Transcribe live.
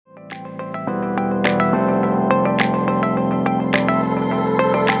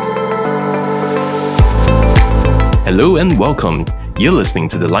Hello and welcome. You're listening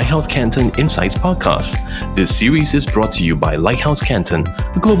to the Lighthouse Canton Insights podcast. This series is brought to you by Lighthouse Canton,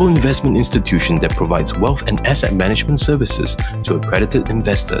 a global investment institution that provides wealth and asset management services to accredited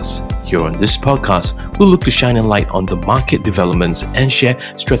investors. Here on this podcast, we'll look to shine a light on the market developments and share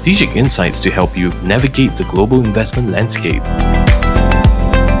strategic insights to help you navigate the global investment landscape.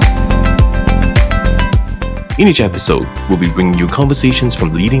 In each episode, we'll be bringing you conversations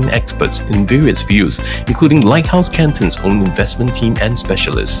from leading experts in various fields, including Lighthouse Canton's own investment team and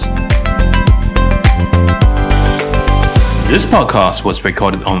specialists. This podcast was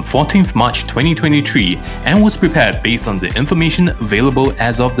recorded on 14th March 2023 and was prepared based on the information available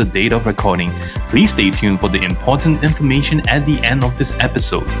as of the date of recording. Please stay tuned for the important information at the end of this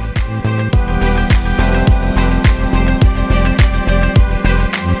episode.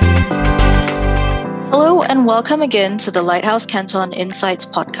 Hello and welcome again to the Lighthouse Canton Insights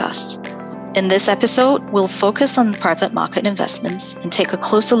podcast. In this episode, we'll focus on private market investments and take a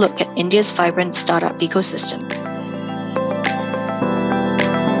closer look at India's vibrant startup ecosystem.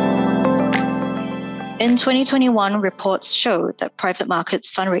 In 2021, reports showed that private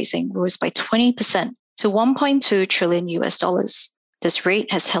markets fundraising rose by 20% to $1.2 trillion. This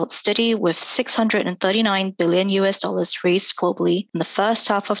rate has held steady with $639 billion raised globally in the first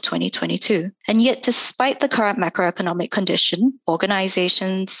half of 2022. And yet, despite the current macroeconomic condition,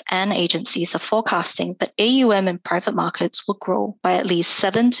 organizations and agencies are forecasting that AUM in private markets will grow by at least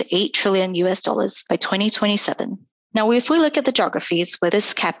 $7 to $8 trillion by 2027. Now, if we look at the geographies where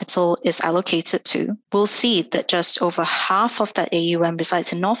this capital is allocated to, we'll see that just over half of that AUM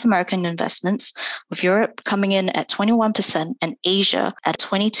resides in North American investments, with Europe coming in at 21% and Asia at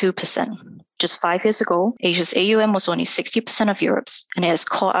 22%. Just 5 years ago, Asia's AUM was only 60% of Europe's, and it has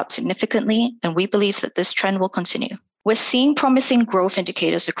caught up significantly, and we believe that this trend will continue. We're seeing promising growth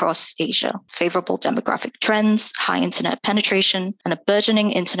indicators across Asia, favorable demographic trends, high internet penetration, and a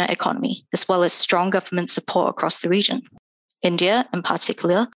burgeoning internet economy, as well as strong government support across the region. India, in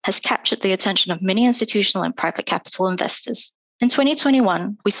particular, has captured the attention of many institutional and private capital investors. In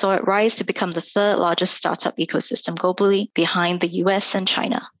 2021, we saw it rise to become the third largest startup ecosystem globally, behind the US and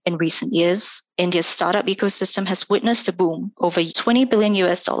China. In recent years, India's startup ecosystem has witnessed a boom. Over $20 billion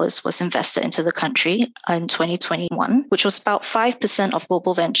was invested into the country in 2021, which was about 5% of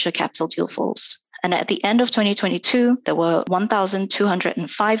global venture capital deal flows. And at the end of 2022, there were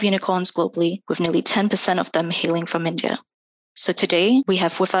 1,205 unicorns globally, with nearly 10% of them hailing from India. So today, we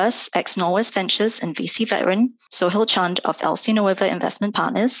have with us ex-Norwest Ventures and VC veteran Sohil Chand of Nueva Investment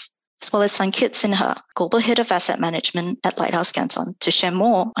Partners, as well as Sanket Sinha, Global Head of Asset Management at Lighthouse Canton, to share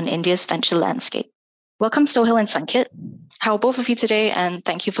more on India's venture landscape. Welcome, Sohil and Sanket. How are both of you today? And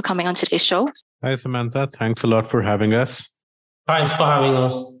thank you for coming on today's show. Hi, Samantha. Thanks a lot for having us. Thanks for having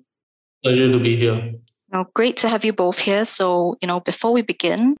us. Pleasure to be here. Great to have you both here. So, before we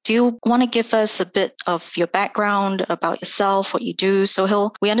begin, do you want to give us a bit of your background about yourself, what you do?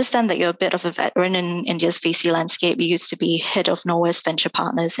 Sohil, we understand that you're a bit of a veteran in India's VC landscape. You used to be head of Norwest Venture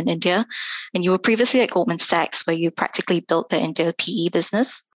Partners in India, and you were previously at Goldman Sachs, where you practically built the India PE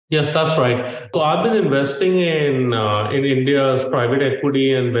business. Yes, that's right. So I've been investing in India's private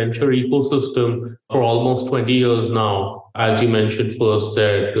equity and venture ecosystem for almost 20 years now. As you mentioned, first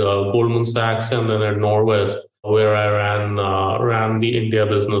at Goldman Sachs and then at Norwest, where I ran the India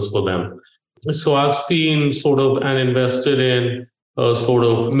business for them. So I've seen and invested in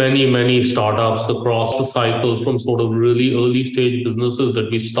many startups across the cycle, from really early stage businesses that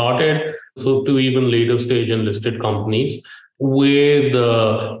we started, to even later stage and listed companies. With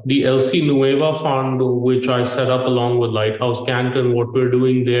the LC Nueva Fund, which I set up along with Lighthouse Canton, what we're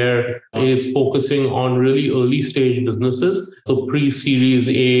doing there is focusing on really early stage businesses, so pre-series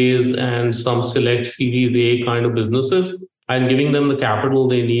A's and some select series A kind of businesses, and giving them the capital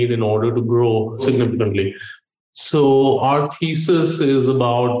they need in order to grow significantly. So our thesis is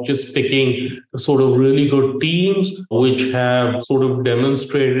about just picking really good teams which have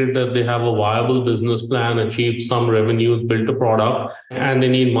demonstrated that they have a viable business plan, achieved some revenues, built a product, and they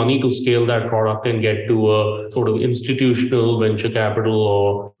need money to scale that product and get to a institutional venture capital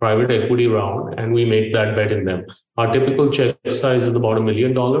or private equity round, and we make that bet in them. Our typical check size is about $1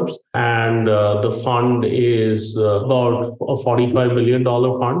 million, and the fund is about a $45 million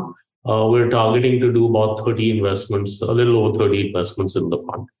fund. We're targeting to do about 30 investments, a little over 30 investments in the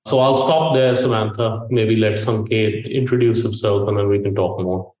fund. So I'll stop there, Samantha. Maybe let Sanket introduce himself and then we can talk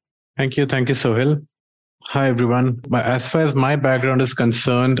more. Thank you, Sohil. Hi, everyone. As far as my background is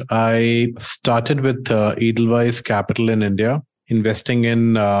concerned, I started with Edelweiss Capital in India investing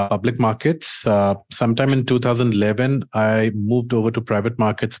in public markets. Sometime in 2011, I moved over to private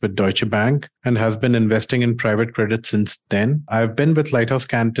markets with Deutsche Bank and has been investing in private credit since then. I've been with Lighthouse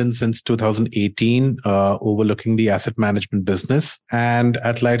Canton since 2018, overlooking the asset management business. And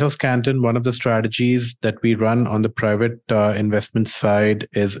at Lighthouse Canton, one of the strategies that we run on the private investment side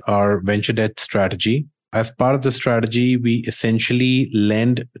is our venture debt strategy. As part of the strategy, we essentially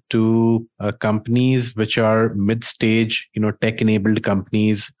lend to companies which are mid-stage, tech-enabled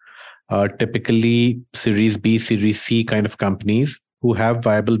companies, typically Series B, Series C kind of companies who have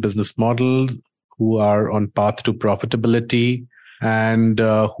viable business models, who are on path to profitability, and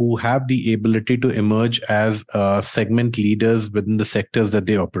who have the ability to emerge as segment leaders within the sectors that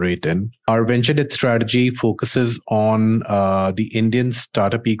they operate in. Our venture debt strategy focuses on the Indian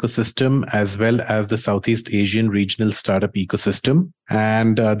startup ecosystem as well as the Southeast Asian regional startup ecosystem.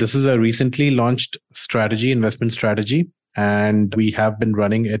 And this is a recently launched investment strategy. And we have been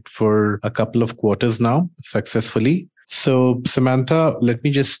running it for a couple of quarters now successfully. So Samantha, let me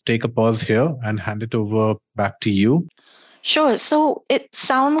just take a pause here and hand it over back to you. Sure. So it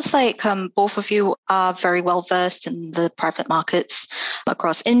sounds like both of you are very well versed in the private markets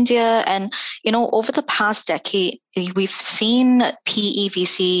across India. And, over the past decade, we've seen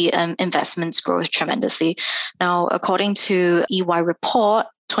PEVC investments grow tremendously. Now, according to EY report,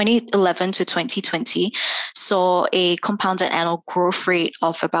 2011 to 2020 saw a compounded annual growth rate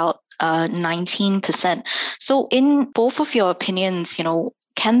of about 19%. So in both of your opinions,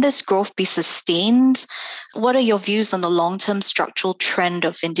 can this growth be sustained? What are your views on the long-term structural trend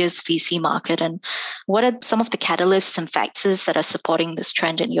of India's VC market? And what are some of the catalysts and factors that are supporting this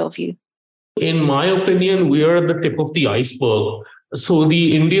trend in your view? In my opinion, we are at the tip of the iceberg. So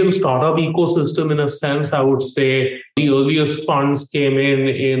the Indian startup ecosystem, in a sense, I would say the earliest funds came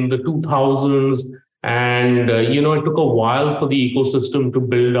in the 2000s. And, it took a while for the ecosystem to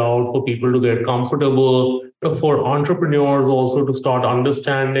build out, for people to get comfortable, for entrepreneurs also to start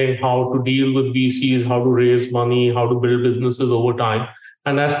understanding how to deal with VCs, how to raise money, how to build businesses over time.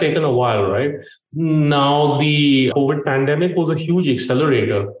 And that's taken a while, right? Now, the COVID pandemic was a huge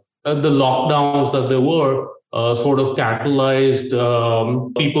accelerator. The lockdowns that there were sort of catalyzed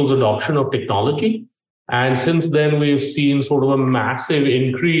people's adoption of technology. And since then, we've seen sort of a massive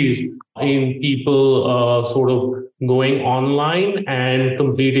increase in people sort of going online and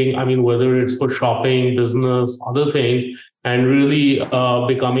competing. I mean, whether it's for shopping, business, other things, and really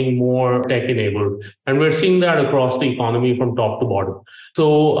becoming more tech-enabled. And we're seeing that across the economy from top to bottom.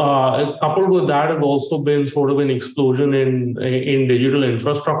 So coupled with that has also been sort of an explosion in digital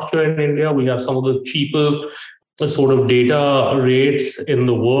infrastructure in India. We have some of the cheapest sort of data rates in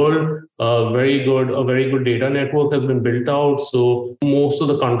the world. A very good data network has been built out. So most of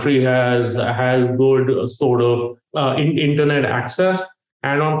the country has good sort of internet access.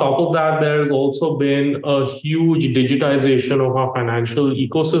 And on top of that, there's also been a huge digitization of our financial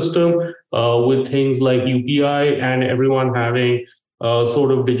ecosystem with things like UPI and everyone having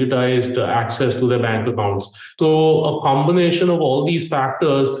sort of digitized access to their bank accounts. So a combination of all these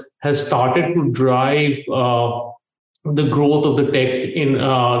factors has started to drive the growth of the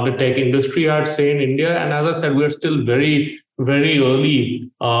tech industry, I'd say, in India. And as I said, we're still very, very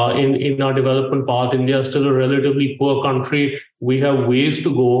early in our development path. India is still a relatively poor country. We have ways to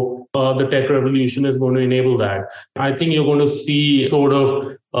go. The tech revolution is going to enable that. I think you're going to see sort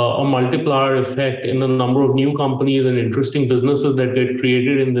of a multiplier effect in the number of new companies and interesting businesses that get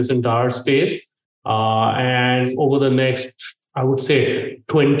created in this entire space. And over the next, I would say,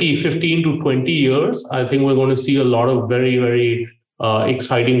 15 to 20 years, I think we're going to see a lot of very, very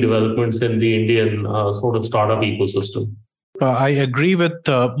exciting developments in the Indian sort of startup ecosystem. I agree with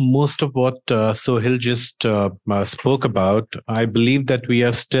most of what Sohil just spoke about. I believe that we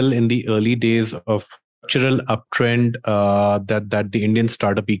are still in the early days of structural uptrend that the Indian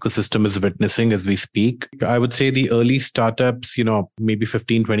startup ecosystem is witnessing as we speak. I would say the early startups, maybe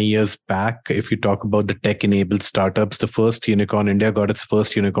 15, 20 years back, if you talk about the tech-enabled startups, the first unicorn, India got its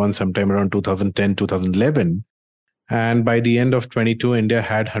first unicorn sometime around 2010, 2011. And by the end of 22, India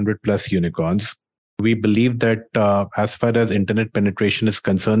had 100 plus unicorns. We believe that as far as internet penetration is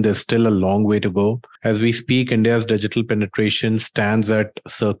concerned, there's still a long way to go. As we speak, India's digital penetration stands at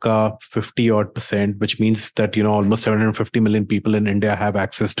circa 50 odd %, which means that, almost 750 million people in India have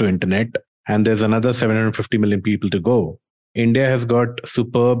access to internet. And there's another 750 million people to go. India has got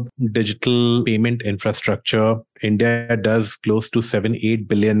superb digital payment infrastructure. India does close to 7-8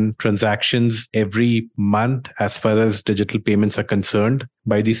 billion transactions every month as far as digital payments are concerned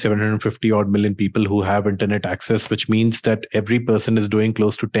by these 750 odd million people who have internet access, which means that every person is doing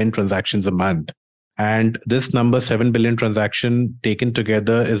close to 10 transactions a month. And this number, 7 billion transaction taken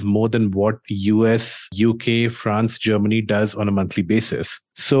together, is more than what US, UK, France, Germany does on a monthly basis.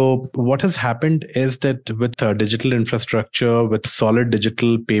 So what has happened is that with digital infrastructure, with solid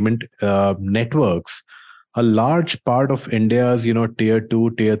digital payment networks, a large part of India's, tier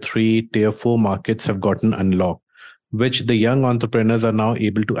 2, tier 3, tier 4 markets have gotten unlocked, which the young entrepreneurs are now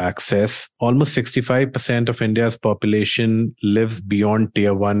able to access. Almost 65% of India's population lives beyond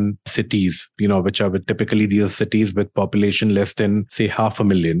tier 1 cities, which are typically these cities with population less than, say,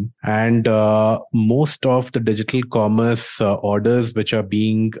 500,000. And most of the digital commerce orders which are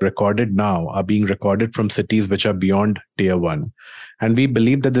being recorded now are being recorded from cities which are beyond tier 1. And we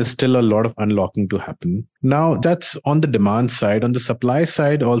believe that there's still a lot of unlocking to happen. Now, that's on the demand side. On the supply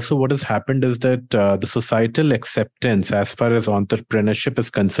side, also what has happened is that the societal acceptance as far as entrepreneurship is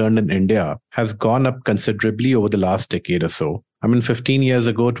concerned in India has gone up considerably over the last decade or so. I mean, 15 years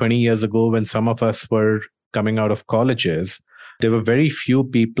ago, 20 years ago, when some of us were coming out of colleges, there were very few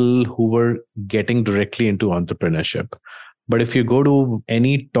people who were getting directly into entrepreneurship. But if you go to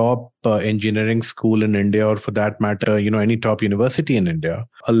any top engineering school in India, or for that matter, any top university in India,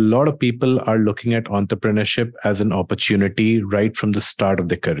 a lot of people are looking at entrepreneurship as an opportunity right from the start of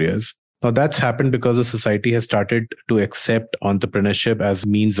their careers. Now, that's happened because the society has started to accept entrepreneurship as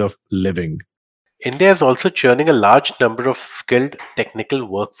means of living. India is also churning a large number of skilled technical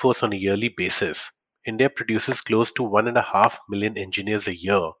workforce on a yearly basis. India produces close to 1.5 million engineers a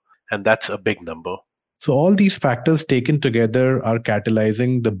year, and that's a big number. So all these factors taken together are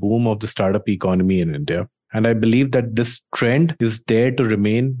catalyzing the boom of the startup economy in India. And I believe that this trend is there to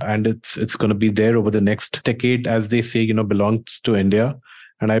remain, and it's going to be there over the next decade, as they say, belongs to India.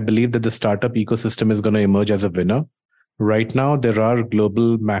 And I believe that the startup ecosystem is going to emerge as a winner. Right now, there are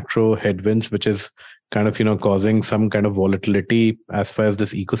global macro headwinds, which is kind of, causing some kind of volatility as far as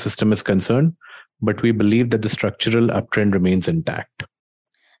this ecosystem is concerned. But we believe that the structural uptrend remains intact.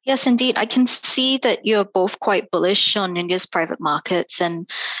 Yes, indeed. I can see that you're both quite bullish on India's private markets. And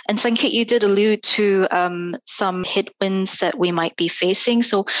Sanket, you did allude to some headwinds that we might be facing.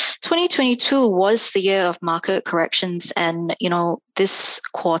 So 2022 was the year of market corrections. And, this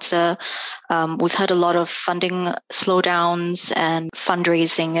quarter, we've had a lot of funding slowdowns and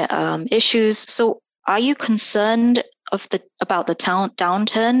fundraising issues. So are you concerned about the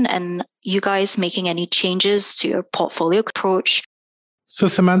downturn, and you guys making any changes to your portfolio approach? So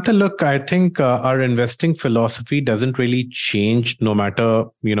Samantha, look, I think our investing philosophy doesn't really change no matter,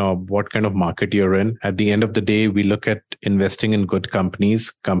 what kind of market you're in. At the end of the day, we look at investing in good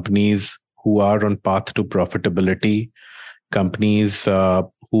companies who are on path to profitability, companies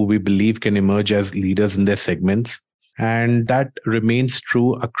who we believe can emerge as leaders in their segments. And that remains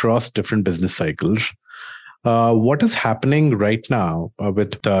true across different business cycles. What is happening right now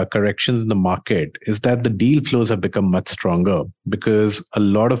with corrections in the market is that the deal flows have become much stronger, because a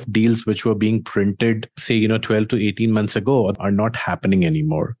lot of deals which were being printed, say, 12 to 18 months ago are not happening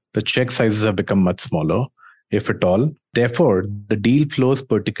anymore. The check sizes have become much smaller, if at all. Therefore, the deal flows,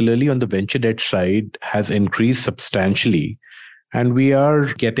 particularly on the venture debt side, has increased substantially. And we are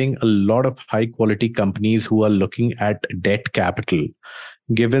getting a lot of high quality companies who are looking at debt capital.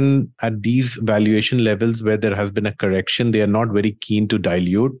 Given at these valuation levels where there has been a correction, they are not very keen to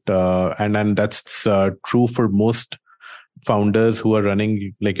dilute. And that's true for most founders who are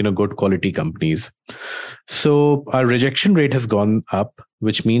running good quality companies. So our rejection rate has gone up,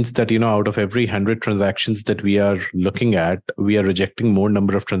 which means that, out of every 100 transactions that we are looking at, we are rejecting more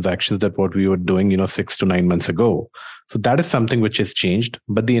number of transactions than what we were doing, 6 to 9 months ago. So that is something which has changed,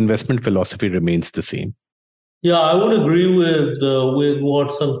 but the investment philosophy remains the same. Yeah, I would agree with what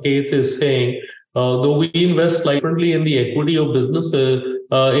Sanket is saying. Though we invest differently in the equity of businesses,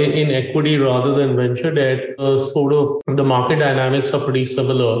 in equity rather than venture debt, sort of the market dynamics are pretty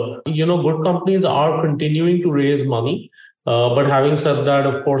similar. Good companies are continuing to raise money. But having said that,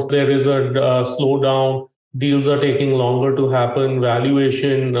 of course, there is a slowdown. Deals are taking longer to happen.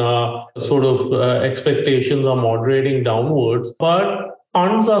 Valuation expectations are moderating downwards. But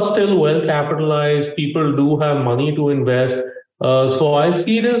funds are still well capitalized. People do have money to invest. So I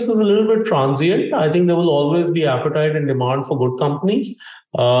see this as a little bit transient. I think there will always be appetite and demand for good companies.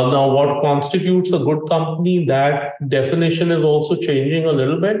 Now, what constitutes a good company, that definition is also changing a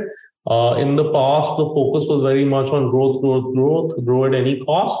little bit. In the past, the focus was very much on growth, grow at any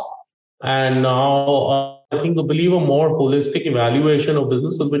cost. And now I think I believe a more holistic evaluation of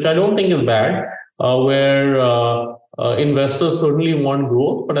businesses, which I don't think is bad, where investors certainly want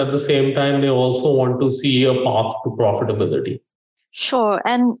growth, but at the same time, they also want to see a path to profitability. Sure.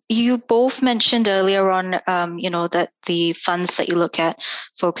 And you both mentioned earlier on, that the funds that you look at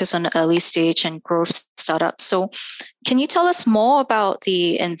focus on early stage and growth startups. So can you tell us more about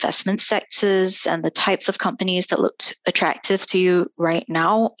the investment sectors and the types of companies that looked attractive to you right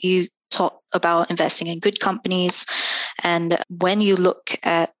now? You talked about investing in good companies. And when you look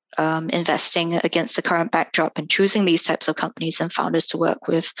at investing against the current backdrop and choosing these types of companies and founders to work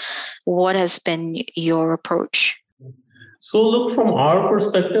with, what has been your approach? So, look, from our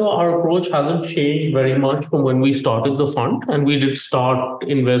perspective, our approach hasn't changed very much from when we started the fund. And we did start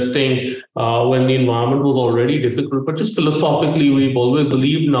investing when the environment was already difficult. But just philosophically, we've always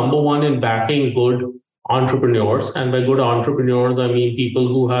believed number one in backing good entrepreneurs. And by good entrepreneurs, I mean people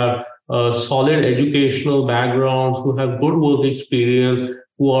who have solid educational backgrounds, who have good work experience,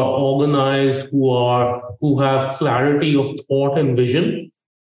 who are organized, who have clarity of thought and vision.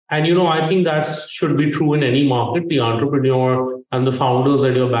 And I think that should be true in any market. The entrepreneur and the founders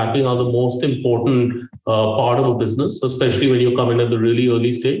that you're backing are the most important part of a business, especially when you come in at the really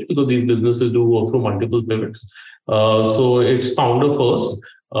early stage, because these businesses do go through multiple pivots. So it's founder first.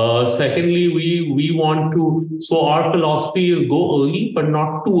 Secondly, we want to. So our philosophy is go early, but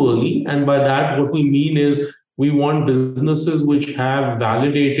not too early. And by that, what we mean is we want businesses which have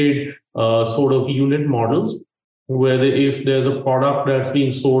validated sort of unit models, whether if there's a product that's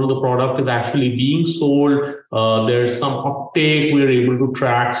being sold, the product is actually being sold, there's some uptake, we're able to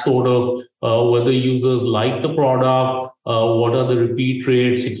track sort of whether users like the product, what are the repeat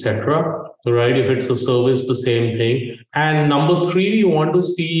rates, etc. Right? If it's a service, the same thing. And number three, you want to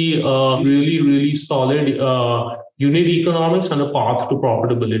see really, really solid unit economics and a path to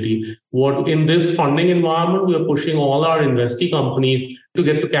profitability. What in this funding environment, we are pushing all our investee companies to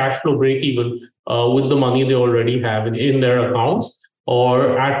get to cash flow break even with the money they already have in their accounts,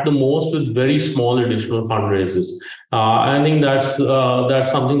 or at the most with very small additional fundraisers. I think that's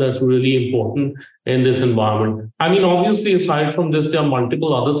something that's really important in this environment. I mean, obviously, aside from this, there are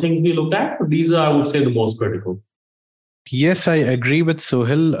multiple other things we look at, but these are, I would say, the most critical. Yes, I agree with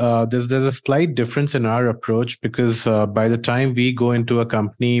Sohil. There's a slight difference in our approach because by the time we go into a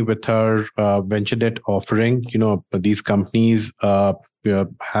company with our venture debt offering, these companies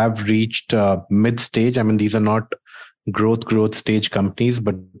have reached mid stage. I mean, these are not growth stage companies,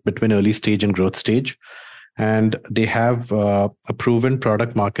 but between early stage and growth stage, and they have a proven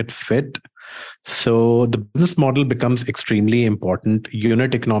product market fit. So the business model becomes extremely important.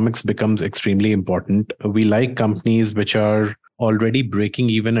 Unit economics becomes extremely important. We like companies which are already breaking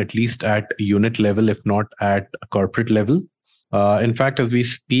even, at least at unit level, if not at a corporate level. In fact, as we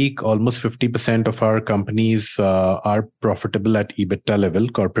speak, almost 50% of our companies are profitable at EBITDA level,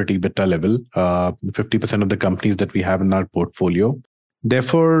 corporate EBITDA level, 50% of the companies that we have in our portfolio.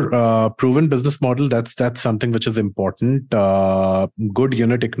 Therefore, proven business model, that's something which is important. Good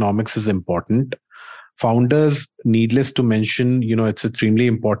unit economics is important. Founders, needless to mention, it's extremely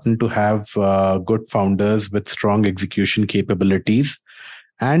important to have good founders with strong execution capabilities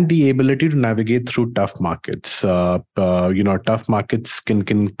and the ability to navigate through tough markets. Tough markets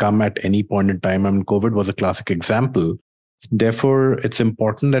can come at any point in time. I mean, COVID was a classic example. Therefore, it's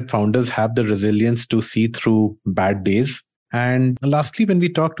important that founders have the resilience to see through bad days. And lastly, when we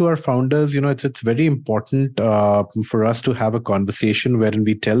talk to our founders, it's very important for us to have a conversation wherein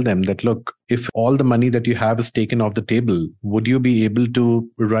we tell them that, look, if all the money that you have is taken off the table, would you be able to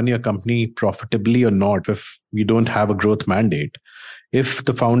run your company profitably or not if you don't have a growth mandate? If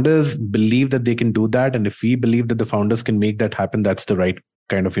the founders believe that they can do that, and if we believe that the founders can make that happen, that's the right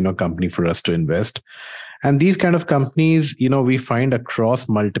kind of company for us to invest. And these kind of companies, we find across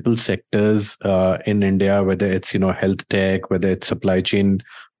multiple sectors in India, whether it's, health tech, whether it's supply chain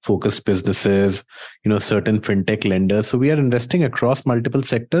focused businesses, certain fintech lenders. So we are investing across multiple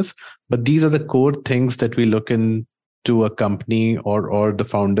sectors, but these are the core things that we look into a company or the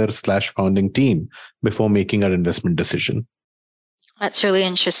founder/founding team before making our investment decision. That's really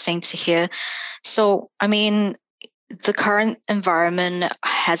interesting to hear. So, I mean, the current environment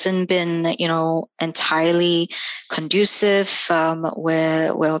hasn't been, entirely conducive.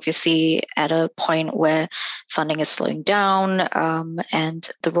 We're obviously at a point where funding is slowing down, and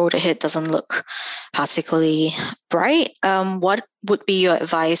the road ahead doesn't look particularly bright. What would be your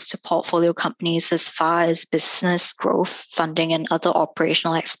advice to portfolio companies as far as business growth, funding, and other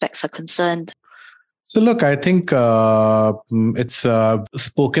operational aspects are concerned? So look, I think it's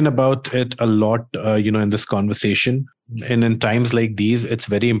spoken about it a lot, in this conversation. And in times like these, it's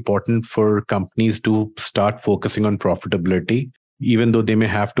very important for companies to start focusing on profitability. Even though they may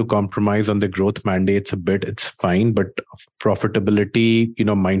have to compromise on their growth mandates a bit, it's fine. But profitability,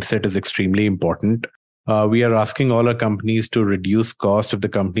 mindset is extremely important. We are asking all our companies to reduce cost if the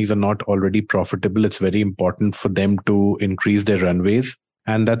companies are not already profitable. It's very important for them to increase their runways.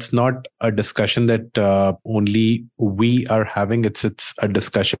 And that's not a discussion that only we are having. It's a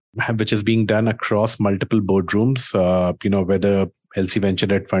discussion which is being done across multiple boardrooms, whether LC Venture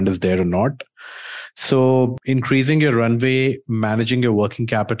Debt Fund is there or not. So increasing your runway, managing your working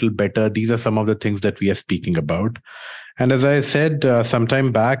capital better, these are some of the things that we are speaking about. And as I said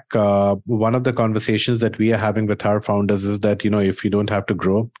sometime back, one of the conversations that we are having with our founders is that, if you don't have to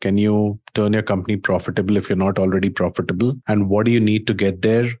grow, can you turn your company profitable if you're not already profitable? And what do you need to get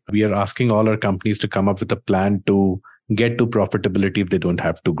there? We are asking all our companies to come up with a plan to get to profitability if they don't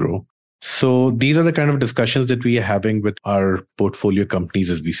have to grow. So these are the kind of discussions that we are having with our portfolio companies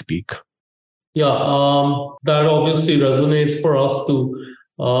as we speak. Yeah, that obviously resonates for us too.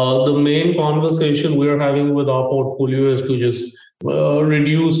 The main conversation we're having with our portfolio is to just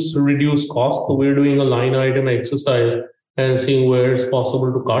reduce cost. So we're doing a line item exercise and seeing where it's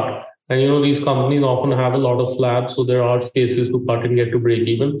possible to cut. And these companies often have a lot of slabs, so there are spaces to cut and get to break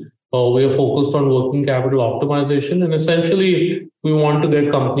even. We are focused on working capital optimization, and essentially we want to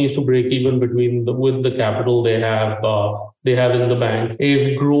get companies to break even with the capital they have in the bank.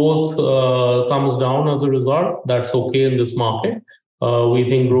 If growth comes down as a result, that's okay in this market. We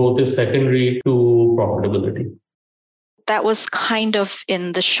think growth is secondary to profitability. That was kind of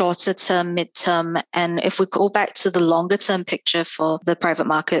in the shorter term, midterm. And if we go back to the longer term picture for the private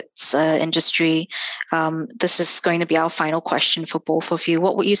markets industry, this is going to be our final question for both of you.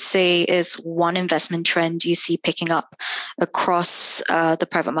 What would you say is one investment trend you see picking up across the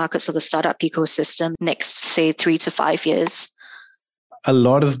private markets or the startup ecosystem next, say, 3 to 5 years? A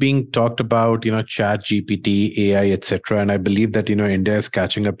lot is being talked about, chat, GPT, AI, etc. And I believe that, India is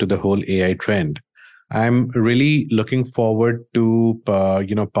catching up to the whole AI trend. I'm really looking forward to,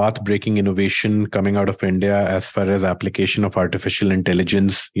 path-breaking innovation coming out of India as far as application of artificial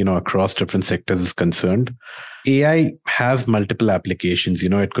intelligence, across different sectors is concerned. AI has multiple applications.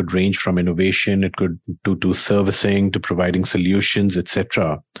 It could range from innovation, it could to servicing, to providing solutions,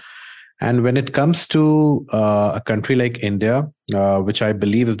 etc. And when it comes to a country like India, which I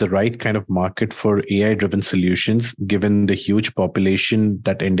believe is the right kind of market for AI-driven solutions, given the huge population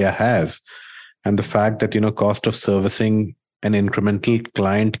that India has, and the fact that, cost of servicing an incremental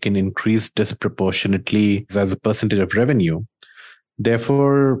client can increase disproportionately as a percentage of revenue.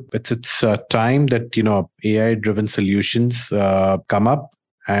 Therefore, it's time that, AI-driven solutions come up.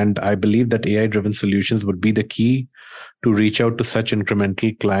 And I believe that AI-driven solutions would be the key to reach out to such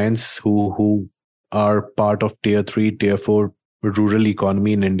incremental clients who are part of tier 3, tier 4 rural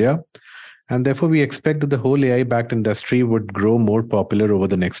economy in India. And therefore, we expect that the whole AI-backed industry would grow more popular over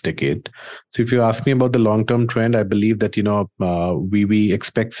the next decade. So if you ask me about the long-term trend, I believe that, we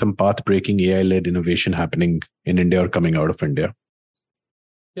expect some path-breaking AI-led innovation happening in India or coming out of India.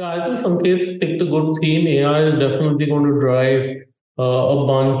 Yeah, I think Sanket's picked a good theme. AI is definitely going to drive a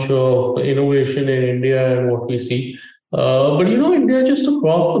bunch of innovation in India and what we see. But India, just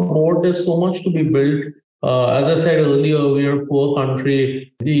across the board, there's so much to be built. As I said earlier, we are a poor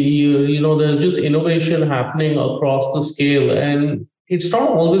country. There's just innovation happening across the scale, and it's not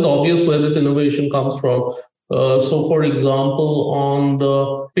always obvious where this innovation comes from. So, for example, on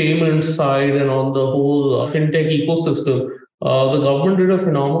the payment side and on the whole fintech ecosystem, the government did a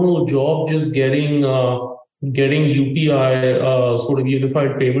phenomenal job just getting UPI, sort of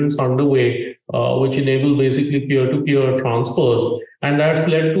unified payments underway, which enable basically peer-to-peer transfers. And that's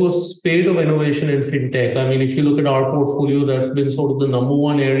led to a spate of innovation in fintech. I mean, if you look at our portfolio, that's been sort of the number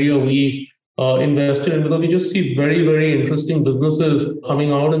one area we invested in, because we just see very, very interesting businesses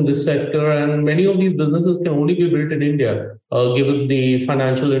coming out in this sector. And many of these businesses can only be built in India, given the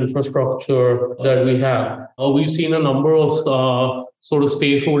financial infrastructure that we have. We've seen a number of sort of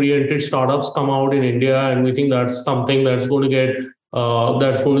space-oriented startups come out in India, and we think that's something that's going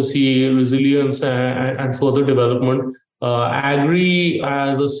to see resilience and further development. Agri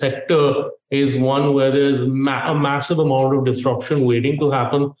as a sector is one where there's a massive amount of disruption waiting to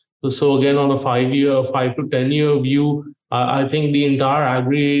happen. So again, on a 5 to 10 year view, I think the entire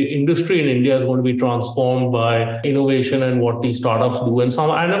agri industry in India is going to be transformed by innovation and what these startups do.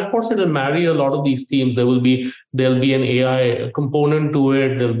 And of course, it will marry a lot of these themes. There'll be an AI component to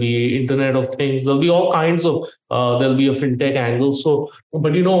it. There'll be Internet of Things. There'll be all kinds of. There'll be a fintech angle. So,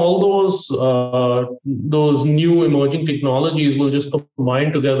 but all those new emerging technologies will just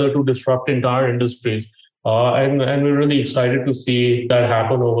combine together to disrupt entire industries. And we're really excited to see that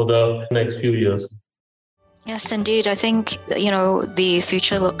happen over the next few years. Yes, indeed. I think, the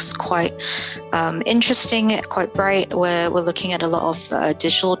future looks quite interesting, quite bright. We're looking at a lot of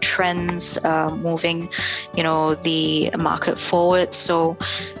digital trends moving, the market forward. So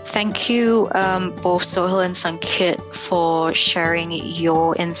thank you, both Sohil and Sanket, for sharing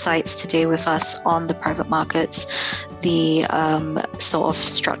your insights today with us on the private markets, the sort of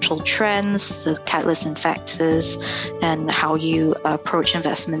structural trends, the catalysts and factors, and how you approach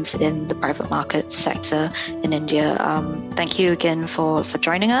investments in the private market sector in India. Thank you again for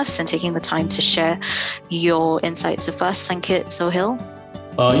joining us and taking the time to share your insights with us, Sanket, Sohil.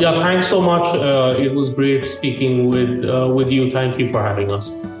 Thanks so much. It was great speaking with you. Thank you for having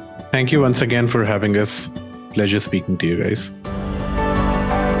us. Thank you once again for having us. Pleasure speaking to you guys.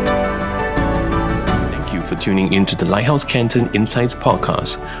 For tuning into the Lighthouse Canton Insights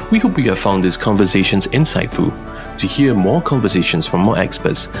podcast. We hope you have found these conversations insightful. To hear more conversations from more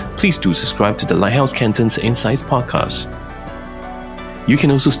experts, please do subscribe to the Lighthouse Canton's Insights podcast. You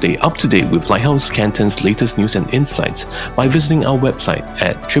can also stay up to date with Lighthouse Canton's latest news and insights by visiting our website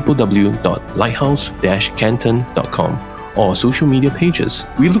at www.lighthouse-canton.com or social media pages.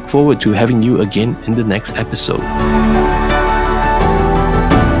 We look forward to having you again in the next episode.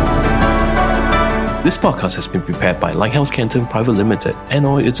 This podcast has been prepared by Lighthouse Canton Private Limited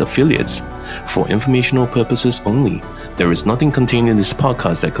and/or its affiliates. For informational purposes only, there is nothing contained in this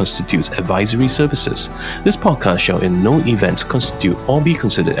podcast that constitutes advisory services. This podcast shall in no event constitute or be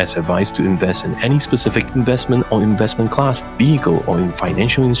considered as advice to invest in any specific investment or investment class, vehicle, or in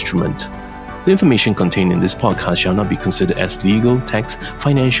financial instrument. The information contained in this podcast shall not be considered as legal, tax,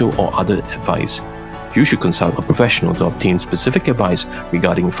 financial, or other advice. You should consult a professional to obtain specific advice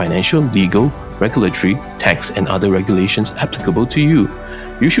regarding financial, legal, regulatory, tax, and other regulations applicable to you.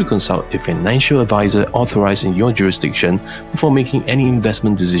 You should consult a financial advisor authorized in your jurisdiction before making any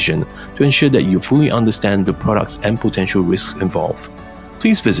investment decision to ensure that you fully understand the products and potential risks involved.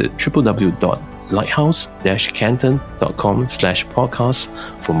 Please visit www.lighthouse-canton.com/podcast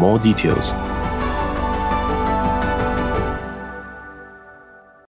for more details.